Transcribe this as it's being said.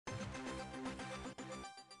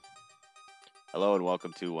Hello and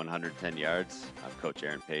welcome to 110 Yards. I'm Coach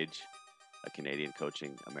Aaron Page, a Canadian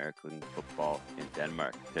coaching American football in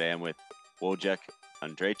Denmark. Today I'm with Wojciech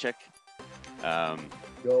Andrzejczyk.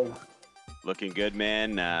 Yo, Looking good,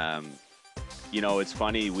 man. It's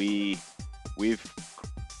funny. We've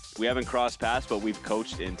we haven't crossed paths, but we've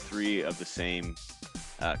coached in three of the same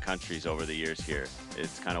countries over the years here.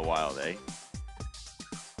 It's kind of wild, eh?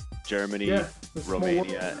 Germany, yeah, the small world.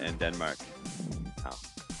 Romania, and Denmark. Wow.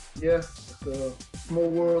 Yeah, the small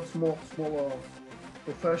world, small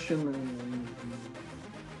profession in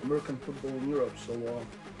American football in Europe. So,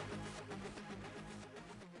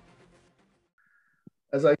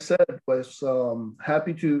 as I said, was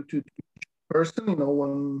happy to person.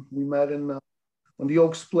 When we met in when the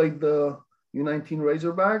Oaks played the U19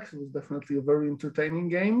 Razorbacks, it was definitely a very entertaining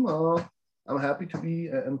game. I'm happy to be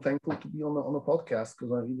and thankful to be on the podcast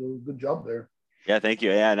because you did a good job there. Yeah, thank you.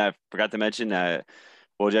 Yeah, and I forgot to mention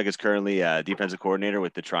Wojciech is currently defensive coordinator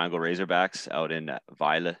with the Triangle Razorbacks out in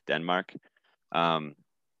Vejle, Denmark.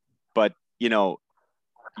 But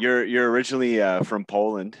you're originally from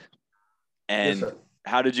Poland, Yes, and sir.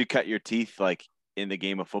 how did you cut your teeth like in the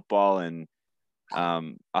game of football? And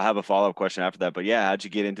I'll have a follow-up question after that. But yeah, how'd you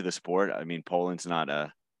get into the sport? I mean, Poland's not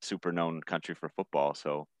a super known country for football,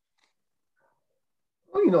 so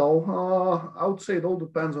Well, I would say it all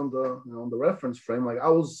depends on the reference frame. Like I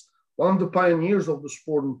was one of the pioneers of the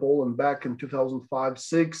sport in Poland back in 2005,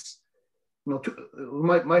 six.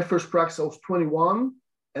 My first practice I was 21,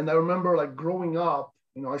 and I remember like growing up.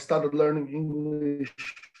 I started learning English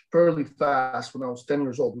fairly fast when I was 10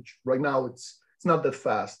 years old, which right now it's not that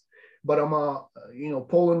fast. But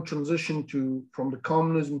Poland transitioned to from the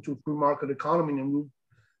communism to free market economy, and we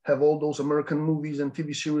have all those American movies and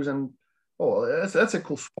TV series, and that's a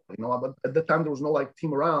cool sport. But at that time there was no like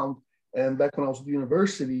team around, and back when I was at the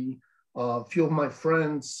university, a few of my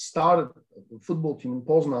friends started a football team in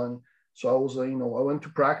Poznan. So I was, I went to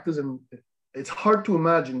practice, and it's hard to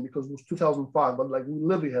imagine because it was 2005, but like we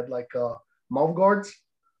literally had like mouth guards,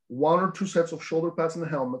 one or two sets of shoulder pads and a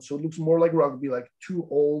helmet. So it looks more like rugby, like two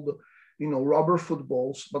old, rubber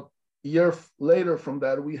footballs. But a year later from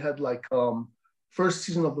that, we had like first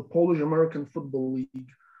season of the Polish American Football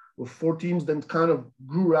League with four teams, then kind of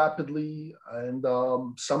grew rapidly. And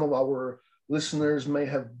some of our listeners may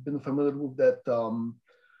have been familiar with that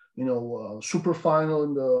super final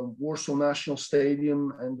in the Warsaw National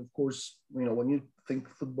Stadium. And of course, when you think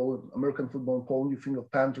football, American football in Poland, you think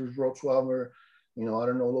of Panthers, Wrocław, I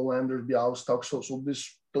don't know, Lowlanders, Białystok. So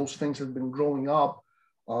those things have been growing up.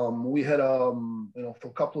 We had, for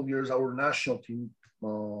a couple of years, our national team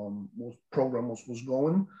program was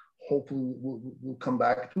going. Hopefully, we'll come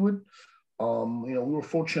back to it. We were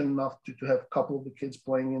fortunate enough to have a couple of the kids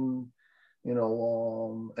playing in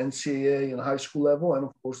NCAA and high school level, and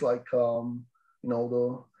of course, like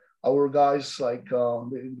the our guys like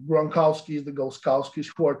the Gronkowskis, the Goskowskis,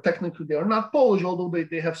 who are technically they are not Polish, although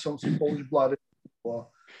they have some Polish blood.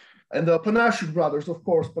 And the Panashik brothers, of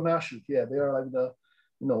course, Panashik, yeah, they are like the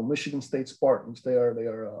Michigan State Spartans. They're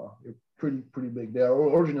pretty big. They are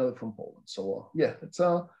originally from Poland, so yeah, it's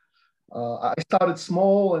I started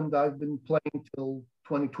small and I've been playing till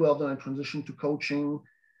 2012. Then I transitioned to coaching.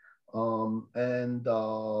 And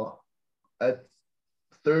at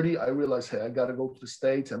 30, I realized, hey, I got to go to the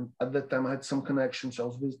States. And at that time, I had some connections. I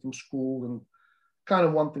was visiting school and kind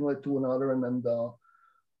of one thing led to another. And then the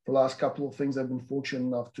last couple of things, I've been fortunate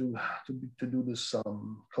enough to do this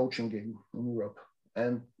coaching gig in Europe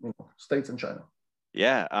and States and China.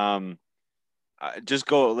 yeah.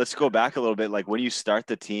 Let's go back a little bit. Like when you start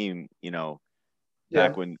the team, Yeah.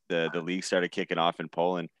 back when the league started kicking off in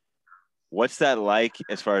Poland, what's that like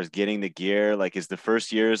as far as getting the gear? Like, is the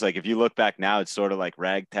first years, like if you look back now, it's sort of like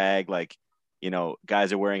ragtag, like,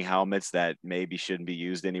 guys are wearing helmets that maybe shouldn't be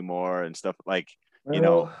used anymore and stuff like, you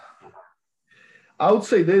know, Well, I would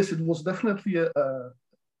say this, it was definitely an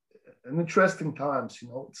interesting times,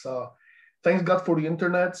 it's thanks God for the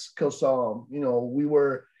internet because, we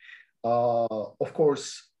were, of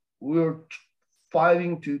course, we were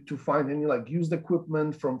fighting to find any like used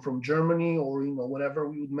equipment from Germany or whatever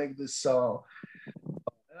we would make this. I don't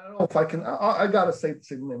know if I can. I gotta say the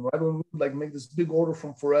same name, right? When we would like make this big order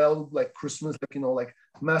from Pharrell, like Christmas, like like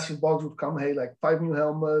massive box would come, hey, like five new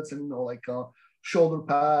helmets and like shoulder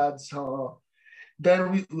pads.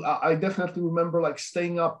 Then I definitely remember like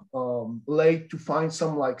staying up late to find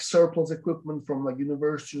some like surplus equipment from like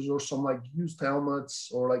universities or some like used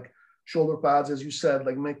helmets or like shoulder pads, as you said,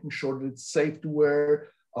 like making sure that it's safe to wear.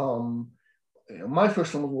 My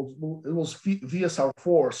first one was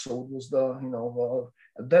VSR4, so it was the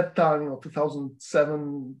at that time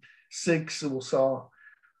 2007 6 it was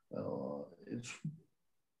it's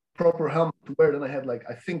proper helmet to wear. Then I had like,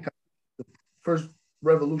 I think the first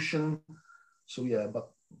Revolution. So yeah, but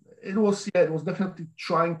it was definitely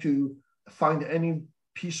trying to find any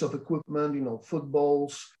piece of equipment,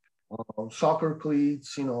 footballs, soccer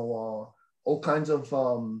cleats, all kinds of.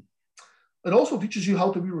 It also teaches you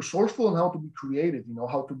how to be resourceful and how to be creative.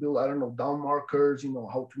 How to build, I don't know, down markers.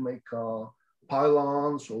 How to make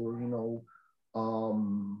pylons, or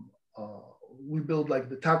um, uh, we build like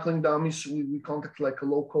the tackling dummies. We contact like a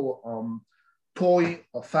local toy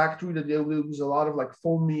factory that they will use a lot of like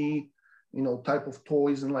foamy, type of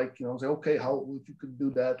toys, and like, say, okay, how if you could do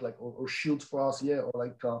that, like, or shields for us, yeah, or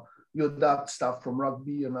like you adapt stuff from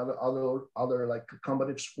rugby and other like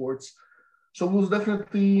combative sports. So it was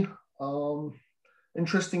definitely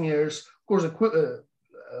interesting years. Of course,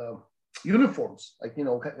 uniforms, like,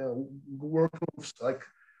 working with like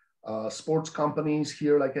sports companies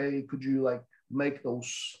here, like, hey, could you like make those,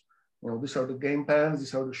 these are the game pants,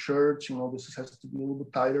 these are the shirts, this has to be a little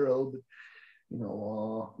bit tighter, a little bit,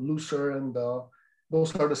 looser, and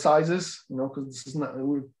those are the sizes, because this is not,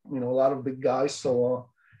 we're, a lot of big guys, so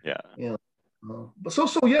Yeah. but so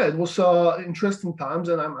yeah, it was interesting times,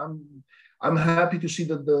 and I'm happy to see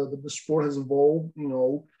that the sport has evolved.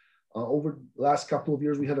 Over the last couple of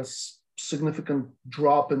years, we had a significant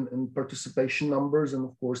drop in participation numbers, and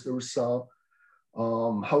of course, there was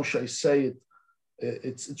how should I say it?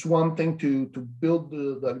 It's one thing to build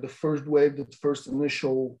the first wave, the first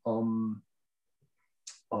initial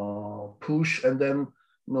push, and then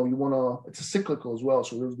you want to. It's a cyclical as well,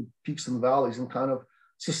 so there's the peaks and valleys, and kind of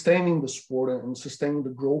sustaining the sport and sustaining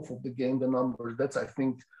the growth of the game, the numbers. That's, I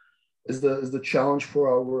think, is the challenge for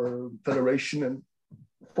our federation and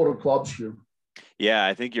for the clubs here. Yeah,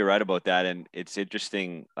 I think you're right about that, and it's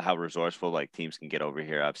interesting how resourceful like teams can get over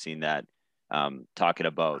here. I've seen that. Talking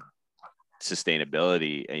about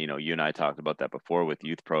sustainability, and you and I talked about that before with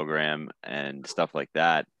youth program and stuff like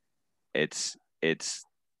that. It's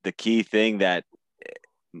the key thing that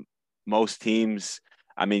most teams.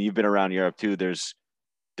 I mean, you've been around Europe too. There's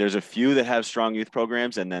a few that have strong youth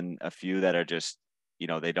programs, and then a few that are just,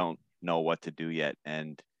 they don't know what to do yet,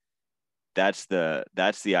 and that's the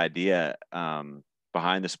idea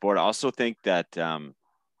behind the sport. I also think that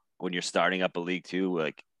when you're starting up a league too,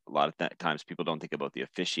 like a lot of times people don't think about the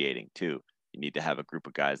officiating too. You need to have a group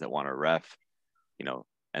of guys that want to ref,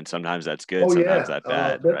 and sometimes that's good, Oh sometimes yeah, that's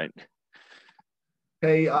bad, right?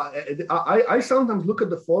 Hey, I sometimes look at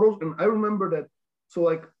the photos, and I remember that. So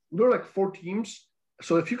like there are like four teams.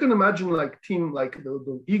 So if you can imagine, like team like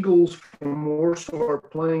the Eagles from Warsaw are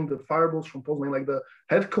playing the Fireballs from Poznan, like the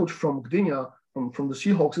head coach from Gdynia from the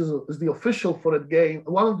Seahawks is the official for that game.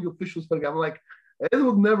 One of the officials for the game. I'm like, it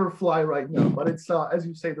would never fly right now. But it's as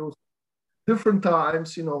you say, those different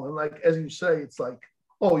times, and like as you say, it's like,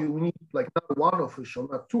 oh, you need like not one official,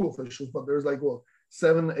 not two officials, but there's like, well,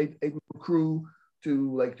 7, 8 crew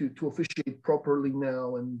to officiate properly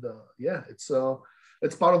now, and yeah,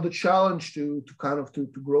 it's part of the challenge to kind of to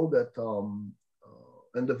grow that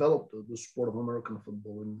and develop the sport of American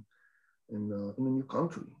football in a new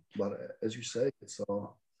country. But as you say,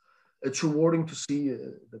 it's rewarding to see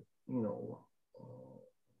that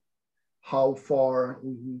how far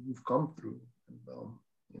we've come through. And,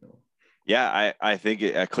 Yeah, I think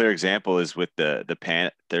a clear example is with the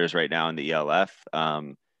Panthers right now in the ELF.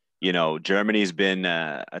 Germany's been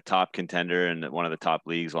a top contender and one of the top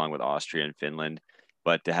leagues along with Austria and Finland.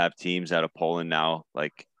 But to have teams out of Poland now,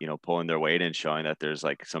 like, pulling their weight and showing that there's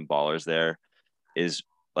like some ballers there is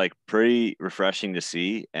like pretty refreshing to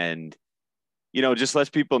see. And, just lets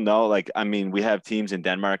people know, like, I mean, we have teams in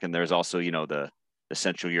Denmark, and there's also, the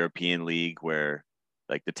Central European League where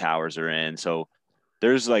like the Towers are in. So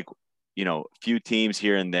there's like, few teams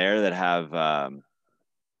here and there that have,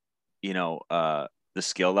 the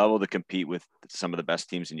skill level to compete with some of the best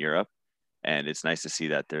teams in Europe. And it's nice to see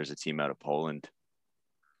that there's a team out of Poland.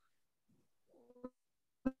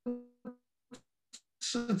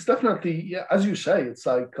 it's definitely, yeah, as you say, it's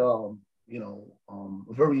like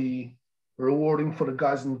very rewarding for the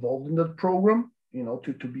guys involved in that program,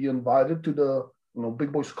 to be invited to the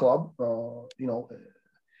big boys club,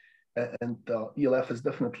 and ELF has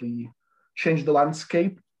definitely changed the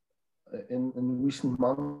landscape in recent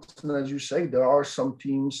months. And as you say, there are some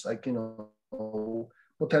teams like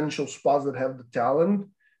potential spots that have the talent.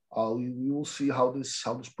 We will see how this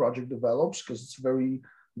project develops, because it's very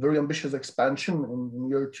ambitious expansion in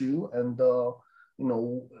year two. And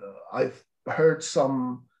I've heard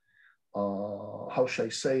some how should I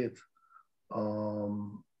say it?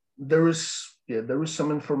 There is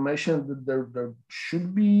some information that there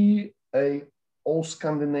should be a all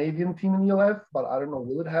Scandinavian team in ELF, but I don't know,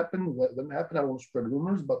 will it happen? When it happen? I don't want to spread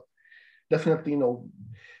rumors, but definitely,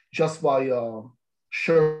 just by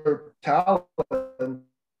sheer talent,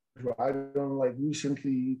 right? On like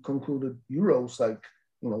recently concluded Euros, like,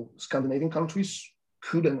 Scandinavian countries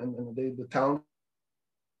could, and the talent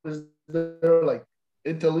is there. Like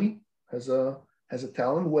Italy has a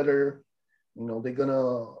talent. Whether they're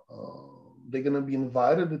gonna be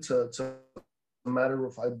invited, it's a matter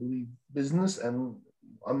of, I believe, business, and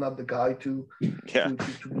I'm not the guy to Yeah.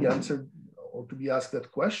 to be answered or to be asked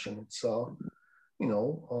that question. It's you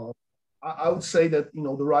know I would say that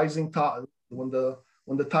the rising tide, when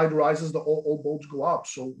the tide rises, all boats go up.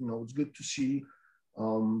 So it's good to see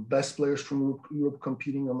best players from Europe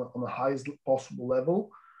competing on the highest possible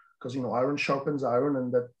level, because iron sharpens iron,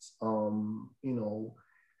 and that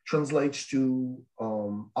translates to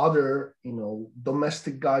other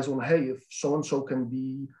domestic guys on, hey, if so and so can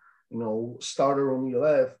be starter on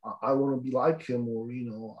ELF, I want to be like him, or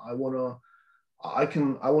I want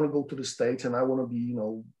to go to the States, and I want to be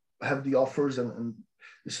have the offers, and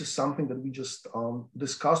this is something that we just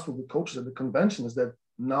discussed with the coaches at the convention, is that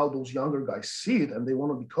now those younger guys see it, and they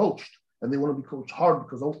want to be coached, and they want to be coached hard,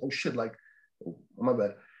 because oh shit, like, oh, my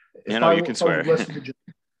bad. You can swear.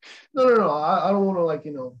 No, I don't want to, like,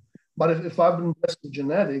 but if I've been blessed with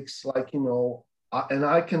genetics, like, and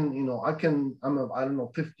I can, I don't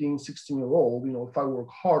know, 15, 16-year-old, if I work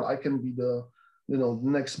hard, I can be the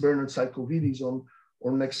next Bernard Psychovides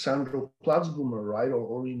or next Sandro Platzgummer, right?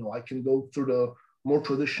 Or I can go through the more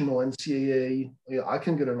traditional NCAA. I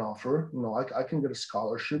can get an offer, I can get a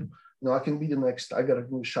scholarship, I can be the next. I got to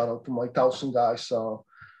give a shout out to my Towson guys, to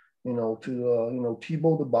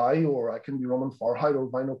Thibaut Dubai, or I can be Roman Farhide or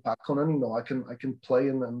Vino Pakkonen. I can play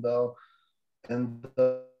and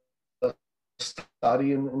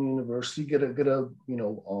study in university, get a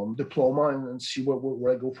diploma, and see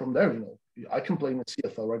where I go from there. I can play in the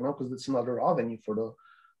CFL right now because it's another avenue for the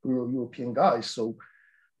European guys. So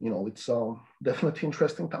it's definitely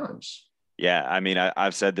interesting times. Yeah, I mean,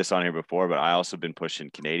 I've said this on here before, but I also been pushing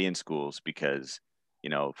Canadian schools because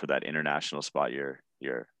for that international spot,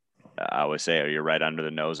 I always say you're right under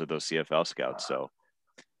the nose of those CFL scouts. So,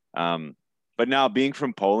 but now being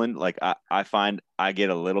from Poland, like I find I get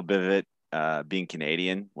a little bit of it being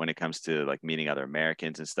Canadian when it comes to like meeting other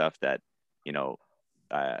Americans and stuff that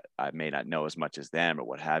I may not know as much as them or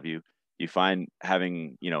what have you. You find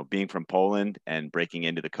having being from Poland and breaking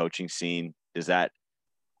into the coaching scene, does that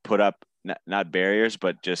put up not barriers,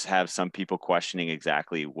 but just have some people questioning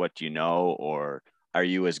exactly what you know, or are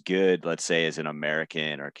you as good, let's say, as an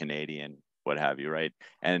American or Canadian, what have you, right?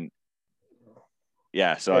 And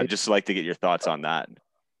yeah, so I'd just like to get your thoughts on that.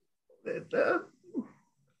 Yeah,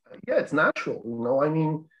 it's natural. I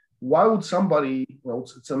mean, why would somebody,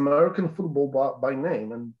 it's American football by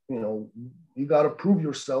name, and you got to prove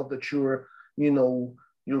yourself that you're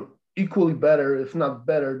equally better, if not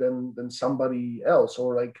better than somebody else.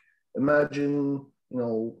 Or like, imagine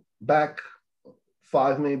back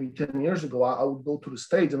 5, maybe 10 years ago, I would go to the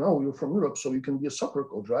States and, oh, you're from Europe, so you can be a soccer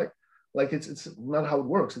coach, right? Like, it's not how it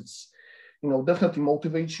works. It's definitely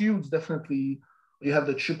motivates you. It's definitely, you have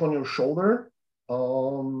the chip on your shoulder.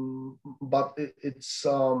 But it's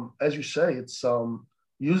as you say, it's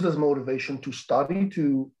used as motivation to study,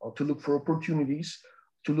 to look for opportunities,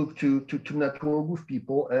 to look to network with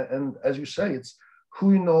people, and as you say, it's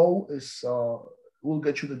who is will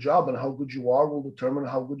get you the job, and how good you are will determine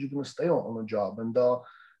how good you're going to stay on the job. And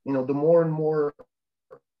the more and more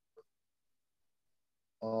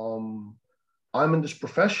I'm in this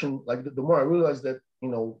profession, like the more I realize that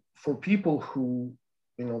for people who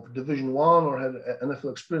Division One or had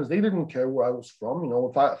NFL experience, they didn't care where I was from.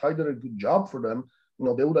 If I did a good job for them,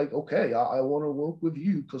 they would like, okay, I want to work with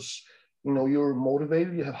you because you're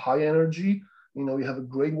motivated, you have high energy, you have a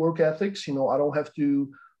great work ethics. I don't have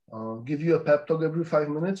to give you a pep talk every 5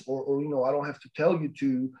 minutes, or I don't have to tell you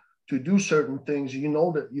to do certain things.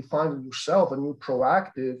 That you find it yourself, and you're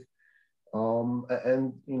proactive,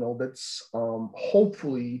 and that's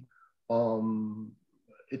hopefully.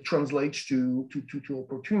 It translates to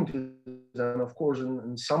opportunities. And of course,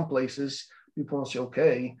 in some places, people want to say,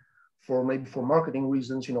 okay, for marketing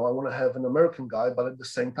reasons, I want to have an American guy, but at the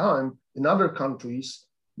same time, in other countries,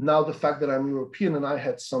 now the fact that I'm European and I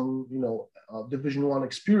had some, Division One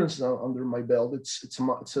experience under my belt, it's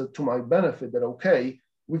to my benefit that, okay,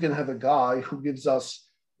 we can have a guy who gives us,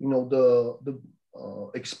 the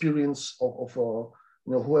experience of who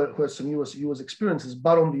has some US experiences,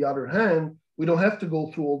 but on the other hand, we don't have to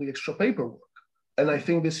go through all the extra paperwork. And I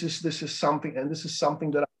think this is something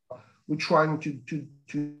that we're trying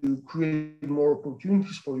to create more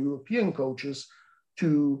opportunities for European coaches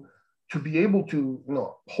to be able to,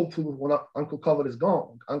 hopefully when Uncle COVID is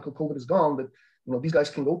gone, that, these guys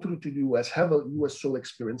can go to the US, have a US soil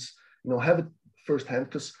experience, have it firsthand.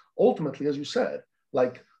 Because ultimately, as you said,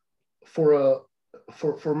 like for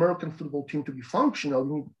American football team to be functional,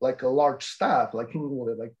 you need like a large staff, like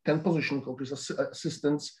 10 position coaches,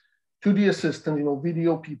 assistants, 2D assistant,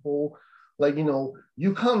 video people, like,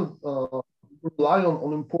 you can't rely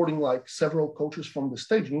on importing like several coaches from the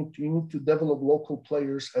States. You need to develop local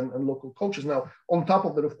players and local coaches. Now, on top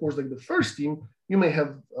of that, of course, like the first team, you may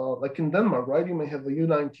have, like in Denmark, right? You may have a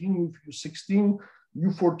U19, U16,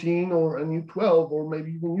 U14, or a U12, or maybe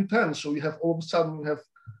even U10. So you have all of a sudden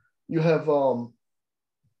you have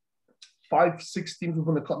 5-6 teams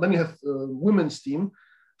within a club. Then you have women's team.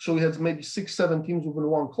 So you have maybe 6-7 teams within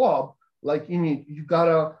one club. Like you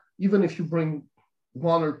gotta, even if you bring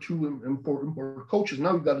 1 or 2 important coaches,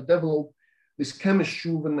 now you got to develop this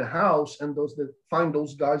chemistry within the house, and find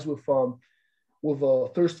those guys with a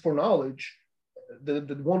thirst for knowledge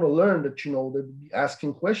that want to learn, that that be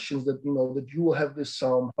asking questions, that that you will have this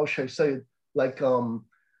how should I say it, like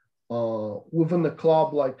within the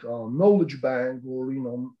club, like knowledge bank, or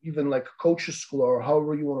even like coaches school, or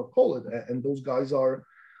however you want to call it, and those guys are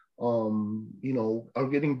are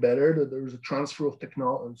getting better, that there's a transfer of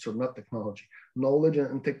technology, so not technology, knowledge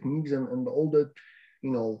and techniques, and all that,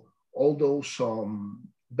 all those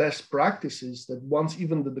best practices, that once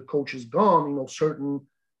even the coach is gone,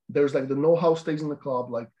 there's like the know-how stays in the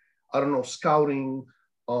club, like, I don't know, scouting,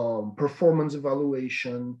 performance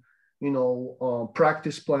evaluation,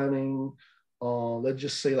 practice planning, let's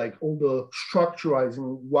just say like all the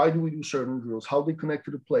structurizing, why do we do certain drills, how they connect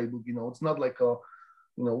to the playbook, it's not like a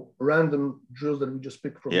random drills that we just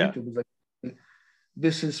pick from YouTube. It's like,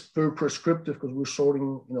 this is very prescriptive, because we're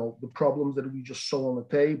sorting, the problems that we just saw on the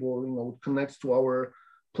tape, or, it connects to our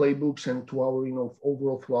playbooks and to our,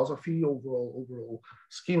 overall philosophy, overall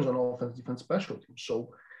schemes on offense, defense, special teams.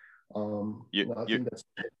 So I think that's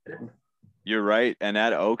important. You're right. And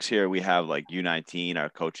at Oaks here, we have like U19 are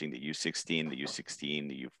coaching the U16, the U16,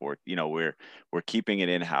 the U4. We're keeping it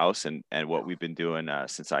in house, and what we've been doing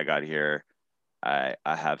since I got here. I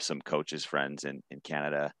have some coaches friends in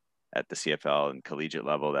Canada at the CFL and collegiate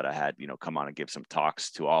level that I had, come on and give some talks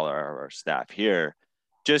to all our staff here,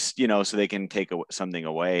 just, so they can take something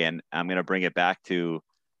away. And I'm going to bring it back to,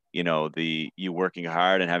 you working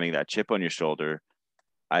hard and having that chip on your shoulder.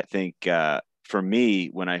 I think for me,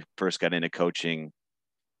 when I first got into coaching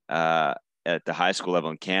at the high school level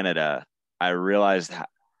in Canada, I realized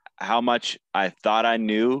how much I thought I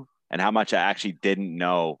knew and how much I actually didn't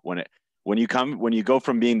know when you go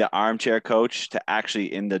from being the armchair coach to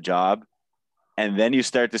actually in the job. And then you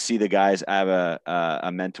start to see the guys. I have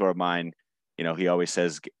a mentor of mine, he always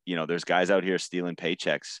says, there's guys out here stealing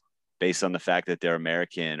paychecks based on the fact that they're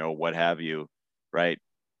American or what have you, right?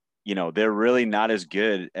 They're really not as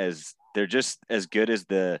good as, they're just as good as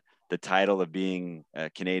the title of being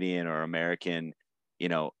a Canadian or American,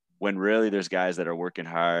 when really there's guys that are working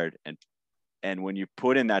hard. And when you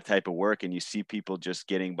put in that type of work and you see people just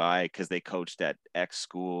getting by because they coached at X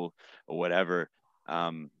school or whatever,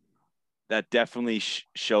 that definitely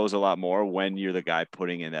shows a lot more when you're the guy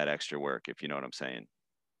putting in that extra work, if you know what I'm saying.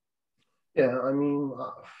 Yeah, I mean,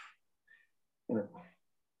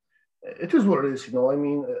 it is what it is. I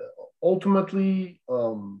mean, ultimately,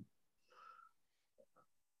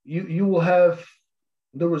 you will have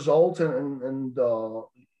the results, and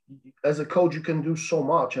as a coach, you can do so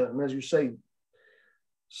much. And as you say,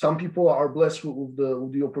 some people are blessed with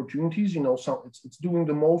the opportunities. It's doing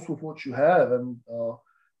the most with what you have, and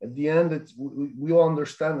at the end, we all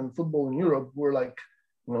understand in football in Europe, we're like,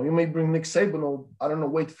 you may bring Nick Saban or, I don't know,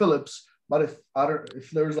 Wade Phillips, but if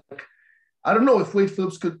there's like, I don't know if Wade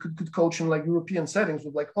Phillips could coach in like European settings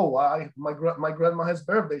with like, my grandma has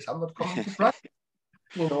birthdays, I'm not coming to practice.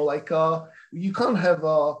 You can't have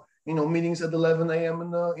meetings at 11 a.m.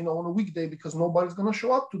 on a weekday, because nobody's going to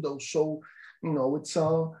show up to those. So it's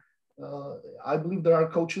I believe there are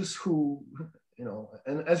coaches who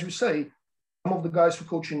and as you say, some of the guys who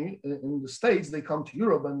coach in the States, they come to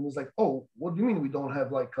Europe and it's like, oh, what do you mean we don't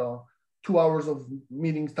have like 2 hours of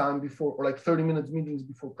meetings time before, or like 30 minutes meetings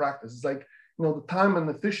before practice? It's like, the time and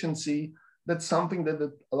efficiency, that's something that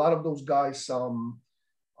a lot of those guys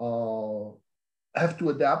have to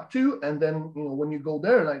adapt to. And then, when you go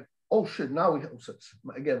there, like, oh shit, now we have,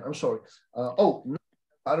 again, I'm sorry.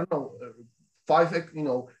 I don't know,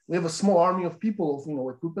 we have a small army of people, of,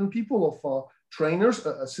 equipment people, of trainers,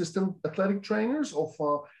 assistant athletic trainers, of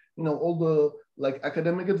all the like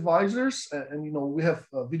academic advisors, and we have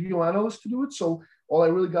video analysts to do it. So all I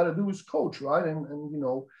really got to do is coach, right? And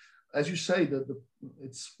as you say,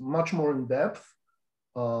 it's much more in depth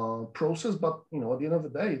process, but at the end of the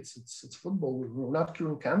day, it's football. We're not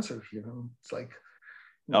curing cancer here. It's like,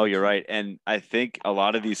 oh, you're right. And I think a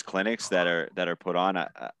lot of these clinics that are put on,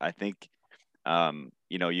 I think,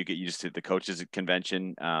 you get used to the coaches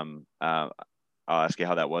convention. I'll ask you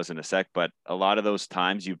how that was in a sec, but a lot of those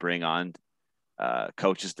times you bring on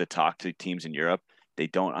coaches to talk to teams in Europe, they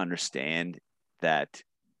don't understand that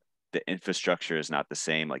the infrastructure is not the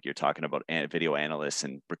same. Like you're talking about video analysts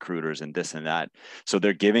and recruiters and this and that. So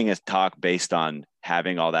they're giving a talk based on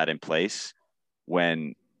having all that in place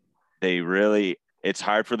when it's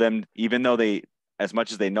hard for them, even though as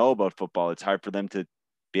much as they know about football, it's hard for them to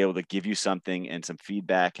be able to give you something and some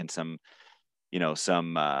feedback and some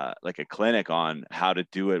like a clinic on how to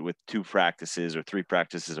do it with 2 practices or 3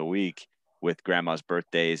 practices a week with grandma's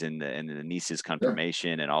birthdays and the niece's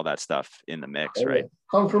confirmation and all that stuff in the mix, right? Yeah.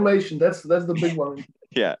 Confirmation. That's the big one.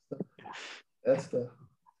 Yeah. That's the.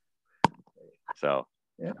 So.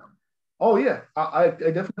 Yeah. Oh yeah, I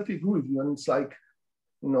definitely agree with you, and it's like,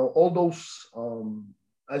 all those,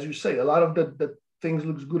 as you say, a lot of that things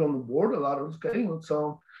looks good on the board. A lot of okay,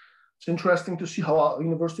 it's interesting to see how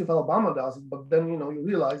University of Alabama does it, but then you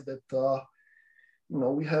realize that.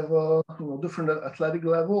 We have a different athletic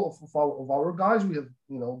level of our guys. We have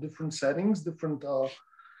different settings, different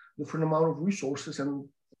amount of resources, and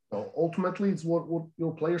ultimately it's what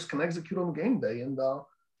your players can execute on game day. And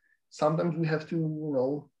sometimes we have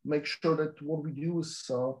to make sure that what we do is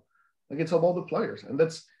it's about the players. And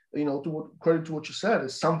that's credit to what you said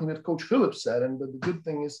is something that Coach Phillips said. And the good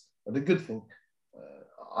thing is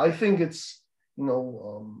I think it's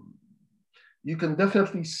you can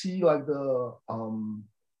definitely see like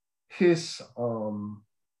his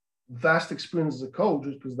vast experience as a coach,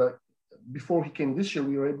 because that before he came this year,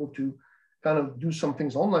 we were able to kind of do some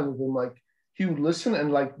things online with him. Like he would listen,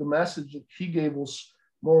 and like the message that he gave was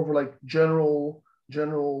more of like general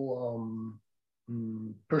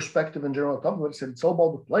perspective and general topic. But he said it's all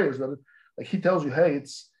about the players. But like he tells you, hey,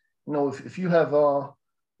 it's if you have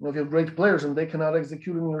if you have great players and they cannot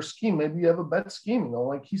execute in your scheme, maybe you have a bad scheme.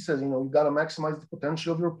 Like he says, you got to maximize the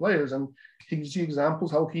potential of your players. And he gives you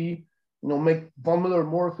examples how he, make Von Miller a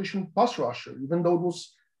more efficient pass rusher, even though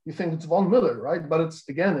you think it's Von Miller, right? But it's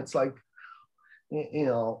like,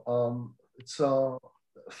 it's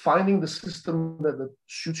finding the system that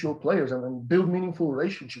suits your players and then build meaningful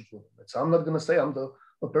relationships with them. I'm not going to say I'm the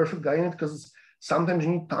perfect guy in it, because sometimes you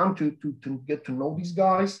need time to get to know these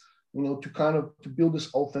guys. To kind of to build this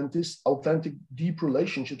authentic, deep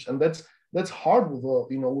relationships, and that's hard with a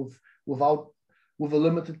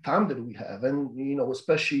limited time that we have, and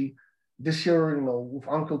especially this year, with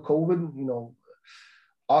Uncle COVID,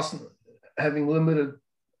 us having limited.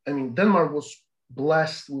 I mean, Denmark was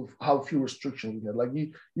blessed with how few restrictions we had. Like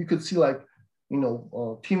you could see like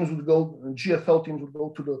teams would go, GFL teams would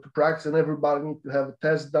go to practice, and everybody need to have a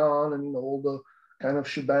test done, and all the kind of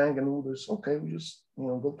shebang, and all this. Okay, we just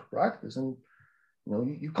go to practice, and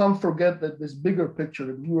you can't forget that this bigger picture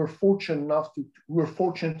that we were fortunate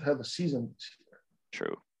to have a season this year.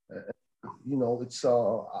 True. It's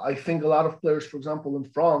I think a lot of players, for example, in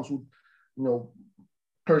France would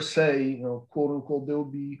per se quote unquote, they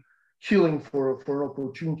would be killing for an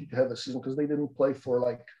opportunity to have a season, because they didn't play for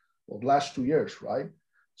like the last 2 years, right?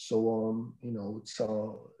 So it's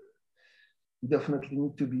we definitely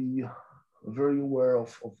need to be very aware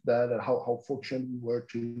of that, and how fortunate we were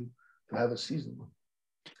to have a season,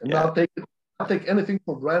 and not take anything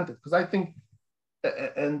for granted. Because I think,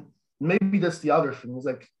 and maybe that's the other thing, is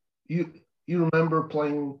like you remember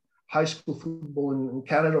playing high school football in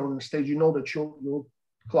Canada or in the States, that your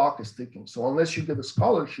clock is ticking. So unless you get a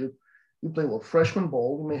scholarship, you play freshman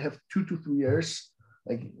ball. You may have 2 to 3 years.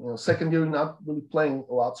 Like second year, you're not really playing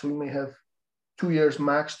a lot, so you may have 2 years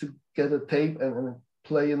max to get a tape and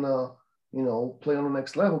play in a play on the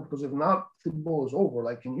next level, because if not, football is over,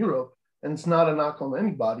 like in Europe. And it's not a knock on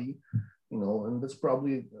anybody, and that's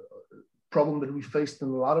probably a problem that we faced in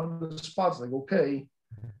a lot of the spots. Like, okay,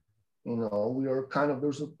 we are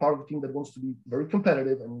there's a part of the team that wants to be very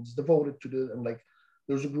competitive and is devoted to it. And like,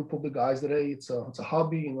 there's a group of the guys that, hey, it's a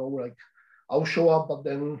hobby, we're like, I'll show up, but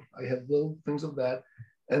then I have little things of that.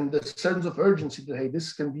 And the sense of urgency that, hey,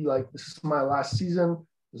 this is my last season.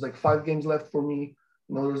 There's like 5 games left for me.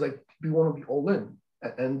 There's like, we want to be all in.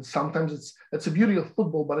 And sometimes it's a beauty of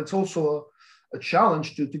football, but it's also a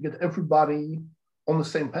challenge to get everybody on the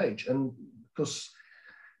same page. And because,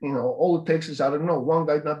 all it takes is, I don't know, one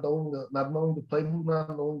guy not knowing the playbook,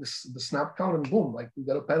 not knowing the snap count, and boom, like we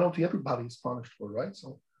got a penalty, everybody is punished for, right?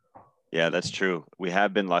 So Yeah, that's true. We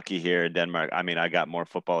have been lucky here in Denmark. I mean, I got more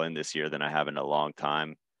football in this year than I have in a long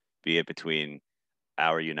time, be it between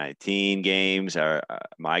our U19 games, our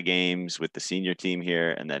my games with the senior team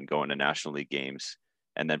here, and then going to National League games,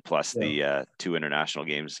 and then plus yeah, the two international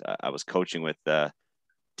games. I was coaching with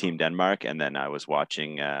Team Denmark, and then I was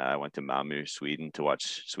watching. I went to Malmö, Sweden, to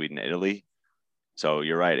watch Sweden, Italy. So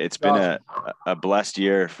you're right. It's been awesome. a blessed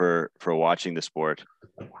year for watching the sport,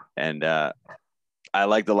 and I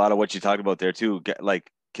liked a lot of what you talked about there too. Like,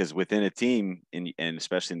 because within a team, and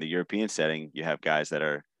especially in the European setting, you have guys that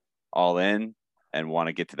are all in and want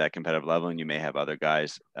to get to that competitive level, and you may have other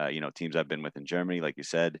guys. Teams I've been with in Germany, like you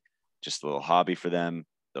said, just a little hobby for them.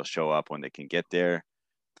 They'll show up when they can get there,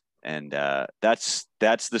 and that's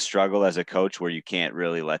the struggle as a coach, where you can't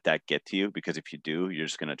really let that get to you, because if you do, you're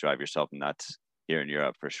just going to drive yourself nuts here in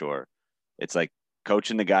Europe for sure. It's like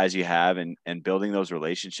coaching the guys you have, and building those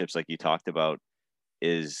relationships like you talked about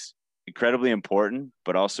is incredibly important,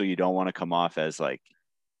 but also you don't want to come off as like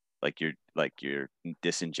you're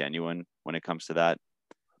disingenuine when it comes to that.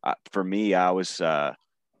 For me, I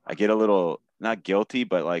get a little not guilty,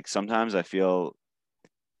 but like sometimes I feel,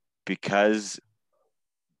 because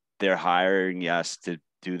they're hiring us to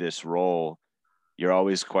do this role, you're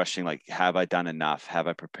always questioning, like, have I done enough? Have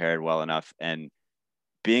I prepared well enough? And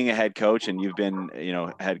being a head coach, and you've been,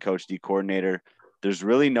 head coach, D coordinator, there's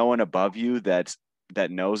really no one above you that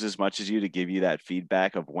knows as much as you to give you that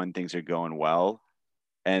feedback of when things are going well.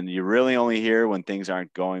 And you're really only here when things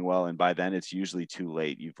aren't going well. And by then it's usually too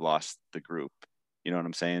late. You've lost the group. You know what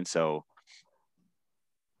I'm saying? So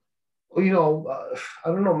Well, I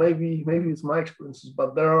don't know, maybe it's my experiences,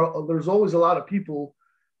 but there's always a lot of people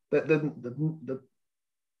that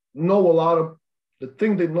know a lot of the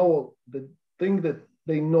thing that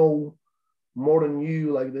they know more than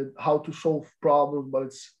you, like that, how to solve problems. But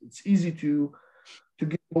it's easy to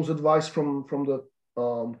give those advice from the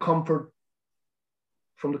comfort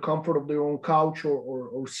of their own couch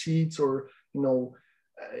or seats, or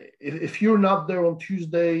if you're not there on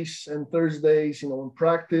Tuesdays and Thursdays, in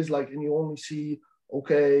practice, like, and you only see,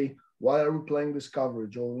 okay, why are we playing this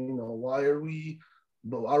coverage, or why are we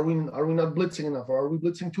not blitzing enough, or are we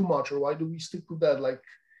blitzing too much, or why do we stick with that? Like,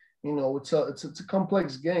 it's a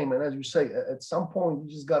complex game, and as you say, at some point you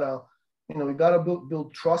just gotta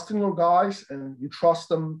build trust in your guys, and you trust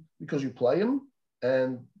them because you play them.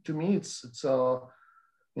 And to me,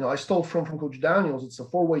 I stole from Coach Daniels. It's a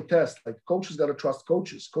four-way test. Like, coaches got to trust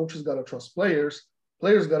coaches got to trust players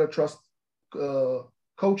got to trust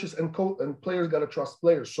coaches, and players got to trust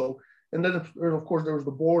players. So, and then of course there was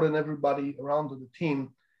the board and everybody around the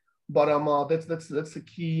team. But that's the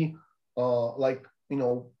key, like,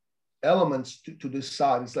 elements to this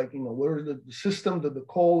side. It's like, where's the system, the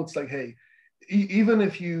call. It's like, hey, even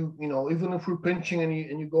if even if we're pinching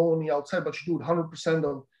and you go on the outside, but you do it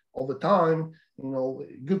 100% of the time,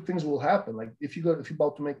 good things will happen. Like, if you're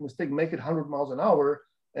about to make a mistake, make it 100 miles an hour,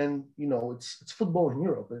 and it's football in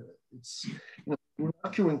Europe. It's we're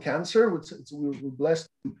not curing cancer. We're blessed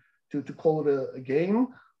to call it a game.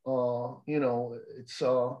 It's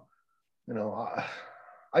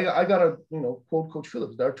I gotta quote Coach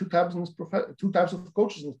Phillips. There are two types two types of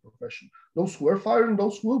coaches in this profession: those who are fired and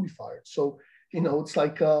those who will be fired. So it's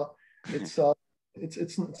like it's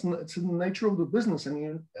it's in the nature of the business,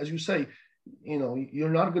 and as you say, you're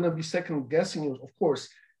not going to be second guessing. Of course,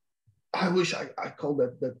 I wish I called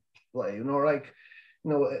that play. Like,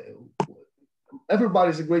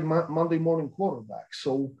 everybody's a great Monday morning quarterback.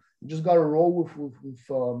 So you just got to roll with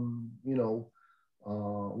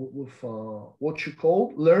what you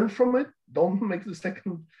called, learn from it. Don't make the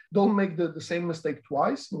same mistake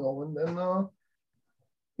twice. And then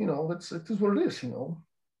it is what it is.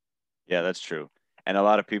 yeah, that's true. And a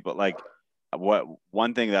lot of people, like,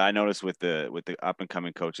 one thing that I noticed with the up and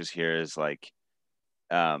coming coaches here is, like,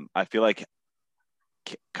 I feel like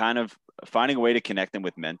kind of finding a way to connect them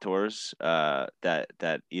with mentors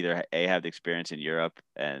that either have the experience in Europe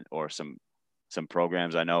or some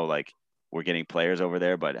programs. I know, like, we're getting players over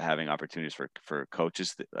there, but having opportunities for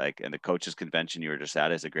coaches, like, and the coaches convention you were just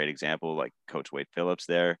at is a great example, like Coach Wade Phillips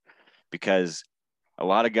there, because a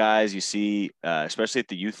lot of guys you see, especially at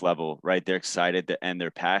the youth level, right? They're excited and they're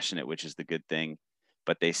passionate, which is the good thing.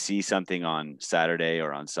 But they see something on Saturday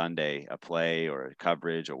or on Sunday, a play or a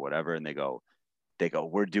coverage or whatever, and they go,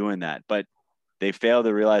 we're doing that. But they fail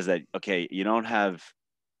to realize that, okay,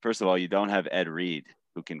 first of all, you don't have Ed Reed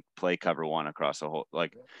who can play cover one across the whole,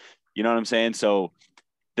 like, you know what I'm saying? So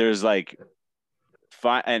there's, like,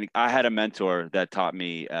 and I had a mentor that taught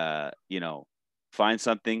me, find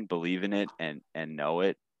something, believe in it, and know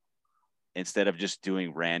it, instead of just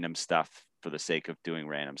doing random stuff for the sake of doing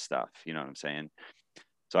random stuff. You know what I'm saying?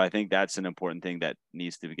 So I think that's an important thing that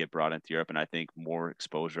needs to get brought into Europe. And I think more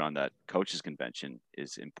exposure on that coaches convention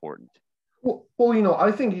is important. Well,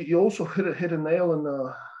 I think you also hit a nail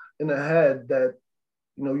in the head that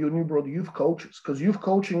you brought youth coaches, because youth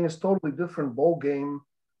coaching is totally different ball game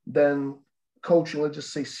than coaching, let's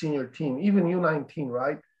just say senior team, even U19,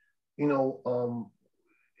 right? You know,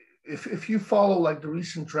 if you follow like the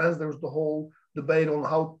recent trends, there's the whole debate on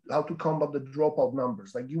how to combat the dropout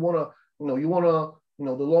numbers. Like the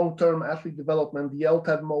long-term athlete development, the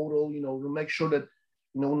LTAD model, to make sure that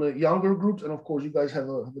in the younger groups, and of course you guys have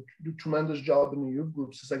a tremendous job in the youth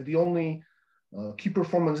groups. It's like the only key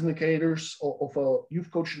performance indicators of a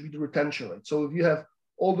youth coach should be the retention rate. So if you have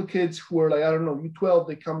all the kids who are like, I don't know, U12,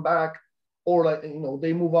 they come back, or like,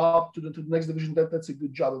 they move up to the next division, that's a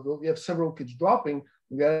good job. If you have several kids dropping,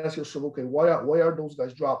 you gotta ask yourself, okay, why are those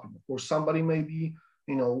guys dropping? Of course, somebody may be,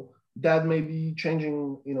 dad may be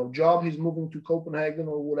changing, job, he's moving to Copenhagen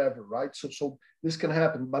or whatever, right? So this can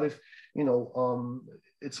happen. But if,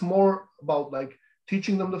 it's more about like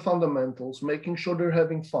teaching them the fundamentals, making sure they're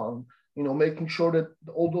having fun, making sure that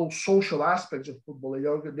all those social aspects of football,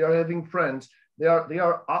 they are having friends, they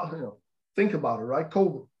are out, think about it, right?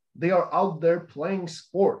 COVID, they are out there playing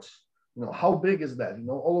sports. How big is that?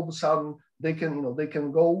 All of a sudden they can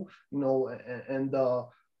go, and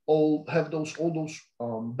all those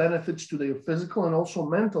benefits to their physical and also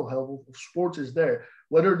mental health of sports is there.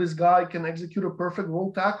 Whether this guy can execute a perfect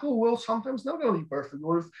roll tackle, well, sometimes not going to be perfect.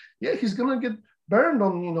 Or if he's going to get burned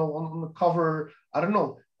on the cover, I don't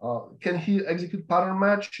know. Can he execute pattern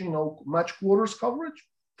match, match quarters coverage?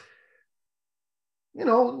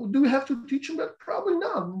 Do we have to teach them that? Probably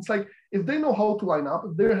not. It's like, if they know how to line up,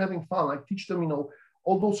 if they're having fun, like teach them,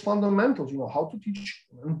 all those fundamentals, how to teach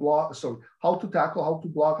and block, how to tackle, how to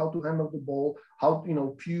block, how to handle the ball, how,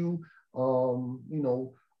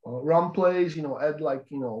 run plays, add like,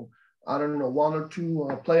 I don't know, one or two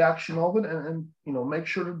play action of it, and make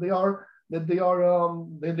sure that they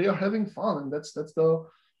are having fun. And that's the,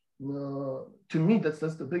 to me, that's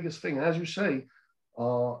the biggest thing. And as you say,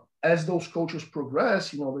 as those coaches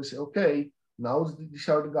progress, they say, okay, now these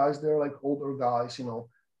are the guys, they're like older guys,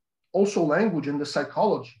 also language and the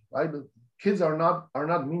psychology, right? The kids are not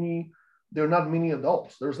mini, they're not mini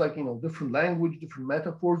adults. There's like, different language, different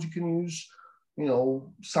metaphors you can use.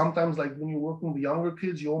 Sometimes like when you're working with younger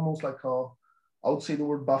kids, you almost like, I would say the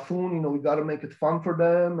word buffoon, you got to make it fun for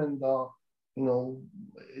them. And,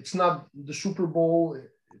 it's not the Super Bowl.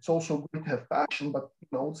 It's also great to have passion, but,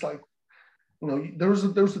 it's like, there's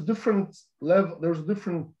a different level, there's a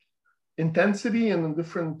different intensity and a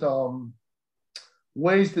different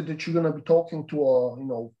ways that you're going to be talking to a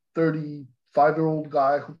 35-year-old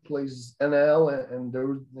guy who plays NL, and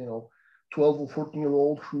there's 12 or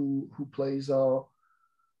 14-year-old who plays youth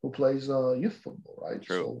football, right?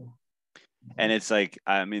 True. So, and it's like,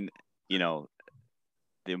 I mean, the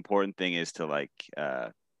important thing is to like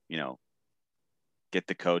get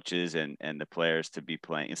the coaches and the players to be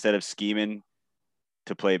playing, instead of scheming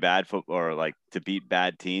to play bad football or like to beat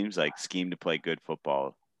bad teams, like scheme to play good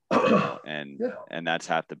football. And that's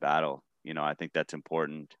half the battle. I think that's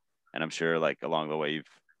important. And I'm sure like along the way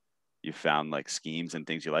you've found like schemes and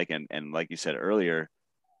things you like, and like you said earlier,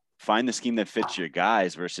 find the scheme that fits your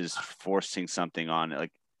guys versus forcing something on.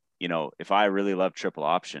 Like, if I really love triple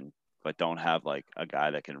option but don't have like a guy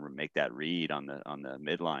that can make that read on the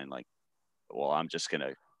midline, like, well, I'm just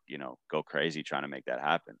gonna go crazy trying to make that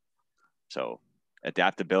happen. So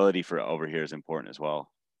adaptability for over here is important as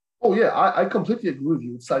well. Oh yeah, I completely agree with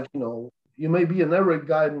you. It's like, you may be an average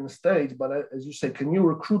guy in the States, but as you say, can you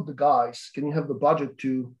recruit the guys? Can you have the budget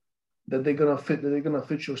that they're gonna fit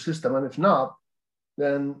your system? And if not,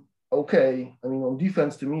 then okay. I mean, on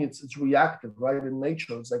defense, to me, it's reactive, right? In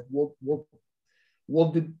nature, it's like what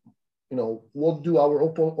do our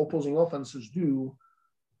opposing offenses do?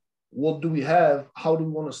 What do we have? How do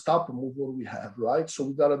we want to stop them with what do we have, right? So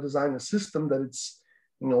we got to design a system that it's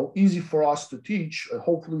easy for us to teach.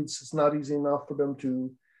 Hopefully, it's not easy enough for them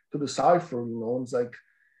to decipher. It's like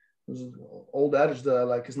there's an old adage that I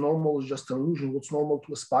like: is normal is just an illusion. What's normal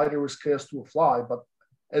to a spider is chaos to a fly. But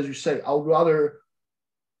as you say, I would rather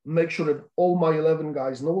make sure that all my 11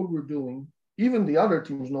 guys know what we're doing. Even the other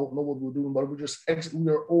teams know what we're doing, but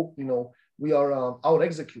we are out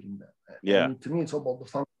executing them. Yeah. And to me, it's all about the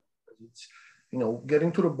fun. It's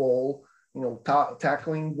getting to the ball,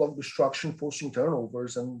 tackling block destruction, forcing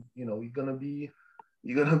turnovers, and you're gonna be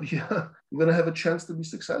you're gonna be you're gonna have a chance to be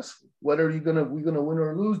successful. Whether we're gonna win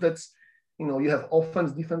or lose, that's you have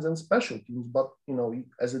offense, defense, and special teams. But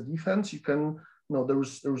as a defense, you can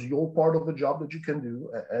there's your part of the job that you can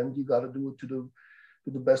do, and you got to do it to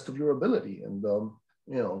the best of your ability, and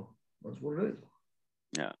that's what it is.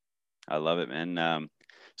 Yeah, I love it, man.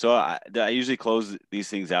 So I usually close these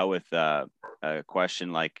things out with a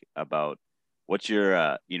question like about what's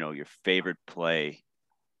your your favorite play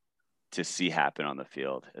to see happen on the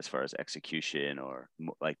field as far as execution or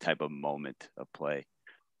like type of moment of play.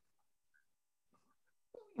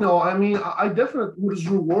 I mean, I definitely, what is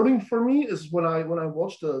rewarding for me is when I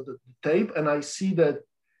watch the tape and I see that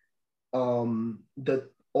that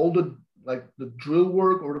all the like the drill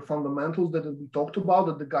work or the fundamentals that we talked about,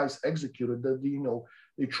 that the guys executed, that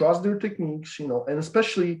they trust their techniques, and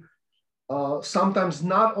especially sometimes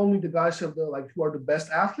not only the guys who are the best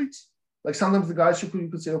athletes, like sometimes the guys you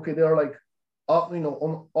could say, okay, they are like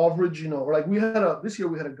on average, or like this year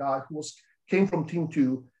we had a guy who came from team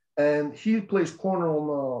 2 and he plays corner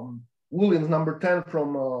on Williams, number 10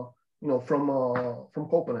 from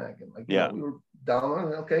Copenhagen. Like, we were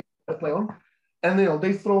down, okay, I play on. And,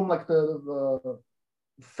 they throw him like the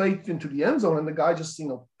fake into the end zone, and the guy just,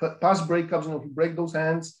 pass breakups, he break those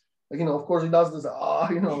hands. Like, of course he does this,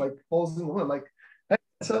 like falls in the wind. Like, hey,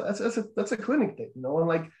 that's a clinic thing, and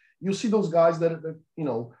like, you see those guys that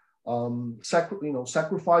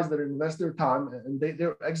sacrifice, that invest their time, and they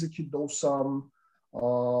execute those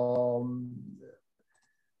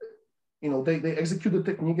they execute the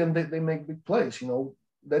technique, and they make big plays.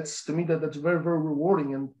 That's, to me, that's very, very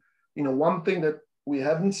rewarding. And one thing that we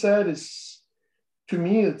haven't said is, to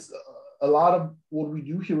me, it's a lot of what we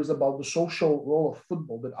do here is about the social role of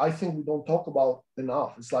football that I think we don't talk about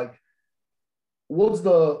enough. It's like, what's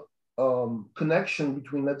the connection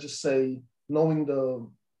between, let's just say, knowing the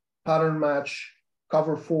pattern match,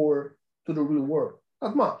 cover 4 to the real world?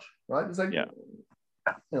 Not much, right? It's like,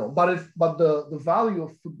 but the value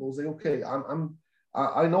of football is like, okay,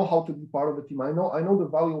 I know how to be part of a team. I know the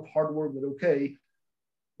value of hard work. That, okay,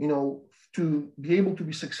 to be able to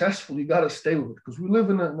be successful, you got to stay with it, because we live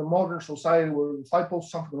in a modern society where if I post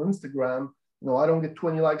something on Instagram, I don't get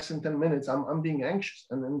 20 likes in 10 minutes. I'm being anxious.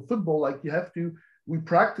 And in football, like, we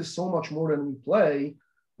practice so much more than we play,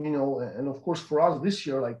 and of course for us this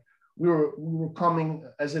year, like, we were coming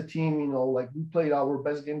as a team, like, we played our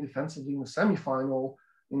best game defensively in the semifinal,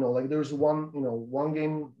 like there's one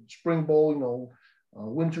game, spring ball,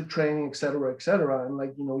 winter training, et cetera. And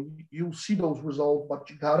like, you see those results, but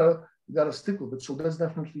you gotta stick with it. So that's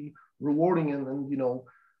definitely rewarding. And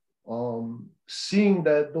seeing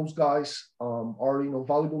that those guys are,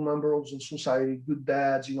 valuable members of society, good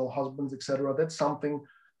dads, husbands, et cetera, that's something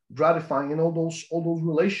gratifying. And all those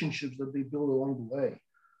relationships that they build along the way,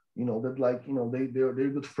 that, like, they're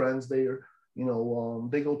good friends. They're,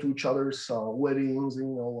 they go to each other's weddings,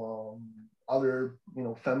 other,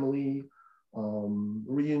 family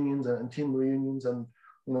reunions and team reunions. And,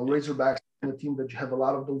 Razorbacks and a team that you have a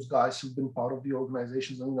lot of those guys who've been part of the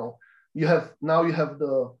organizations. And, you have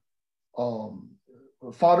the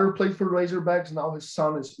father played for Razorbacks. Now his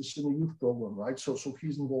son is in the youth program, right? So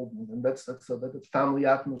he's involved in it. And that's that family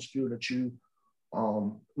atmosphere that you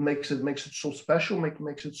makes it so special,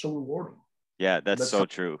 makes it so rewarding. Yeah, that's so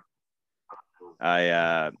true.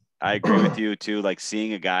 I agree with you too. Like,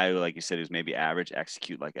 seeing a guy who, like you said, who's maybe average,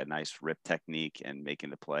 execute like a nice rip technique and making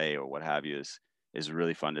the play or what have you is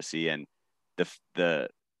really fun to see. And the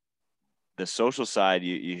social side,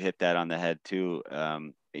 you hit that on the head too.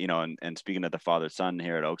 And speaking of the father-son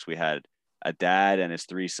here at Oaks, we had a dad and his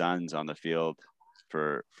 3 sons on the field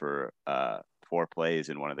for 4 plays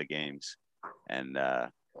in one of the games. And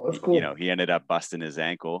that's cool. he ended up busting his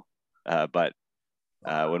ankle, but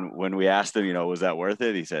when we asked him, was that worth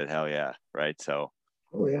it? He said, hell yeah. Right. So,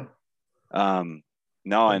 oh yeah.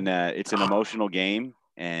 No, and it's an emotional game,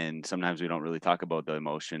 and sometimes we don't really talk about the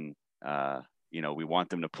emotion. We want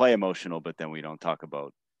them to play emotional, but then we don't talk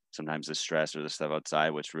about sometimes the stress or the stuff outside,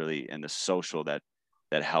 which really, and the social that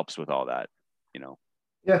helps with all that,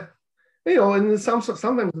 Yeah. And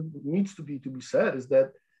sometimes it needs to be said is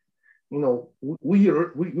that, we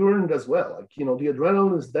earn it as well. Like, the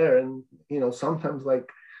adrenaline is there, and, sometimes,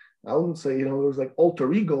 like, I wouldn't say, there's like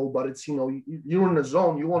alter ego, but it's, you're in the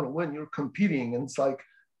zone, you want to win, you're competing. And it's like,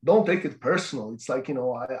 don't take it personal. It's like,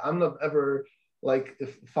 I'm not ever like,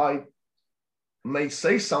 if I may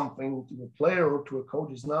say something to a player or to a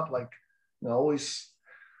coach, it's not like, always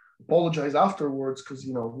apologize afterwards, because,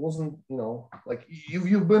 it wasn't, like,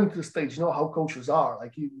 you've been to the stage, how coaches are.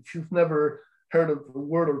 Like, if you've never heard of a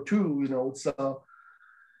word or two, it's,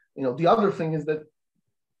 the other thing is that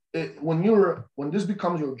when this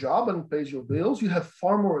becomes your job and pays your bills, you have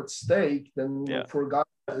far more at stake than for a guy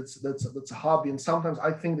that's a hobby. And sometimes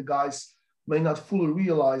I think the guys may not fully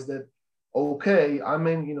realize that. Okay, I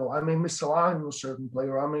may misalign on a certain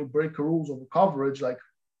player, I may break the rules of the coverage. Like,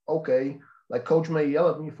 okay, like coach may yell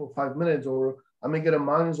at me for 5 minutes, or I may get a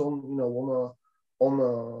minus on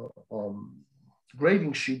a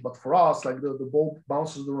grading sheet. But for us, like the ball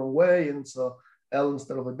bounces the wrong way and it's a L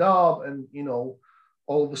instead of a dub, and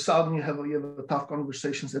all of a sudden you have a tough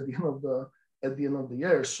conversations at the end of the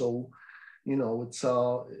year. So,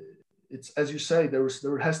 it's as you say, there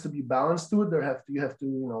has to be balance to it. You have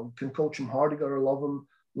to can coach them hard. You gotta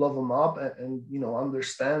love them up, and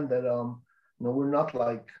understand that we're not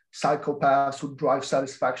like psychopaths who drive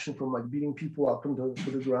satisfaction from like beating people up into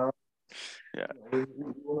the ground. Yeah, we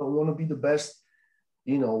want to be the best.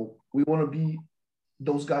 We want to be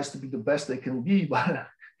those guys to be the best they can be, but at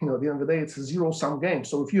the end of the day, it's a zero-sum game.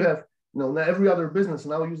 So if you have every other business,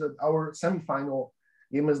 and I'll use our semifinal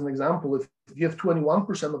game as an example. If you have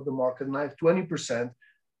 21% of the market and I have 20%,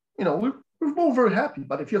 we're both very happy.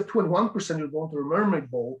 But if you have 21%, you're going to a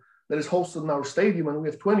Mermaid Bowl that is hosted in our stadium, and we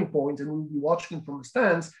have 20 points, and we'll be watching from the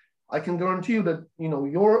stands. I can guarantee you that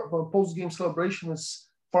your post-game celebration is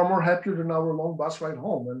far more happier than our long bus ride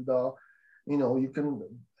home. And you can,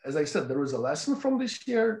 as I said, there is a lesson from this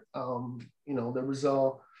year. There is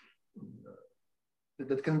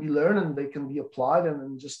that can be learned and they can be applied, and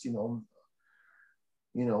then just you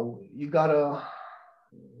gotta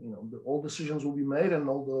all decisions will be made, and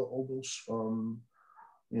all those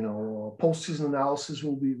post-season analysis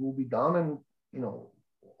will be done, and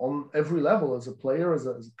on every level, as a player, as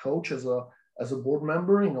a coach, as a board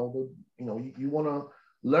member, you want to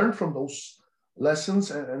learn from those lessons,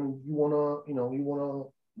 and you want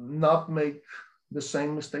to not make the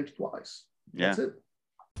same mistakes twice. That's it.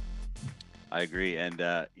 I agree. And,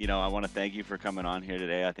 I want to thank you for coming on here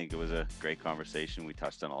today. I think it was a great conversation. We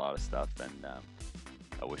touched on a lot of stuff, and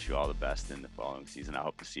I wish you all the best in the following season. I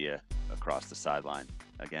hope to see you across the sideline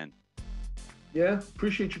again. Yeah,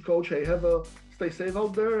 appreciate you, Coach. Hey, stay safe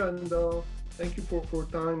out there, and thank you for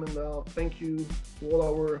time, and thank you to all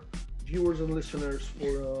our viewers and listeners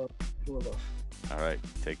for one of us. All right.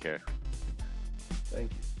 Take care.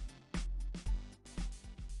 Thank you.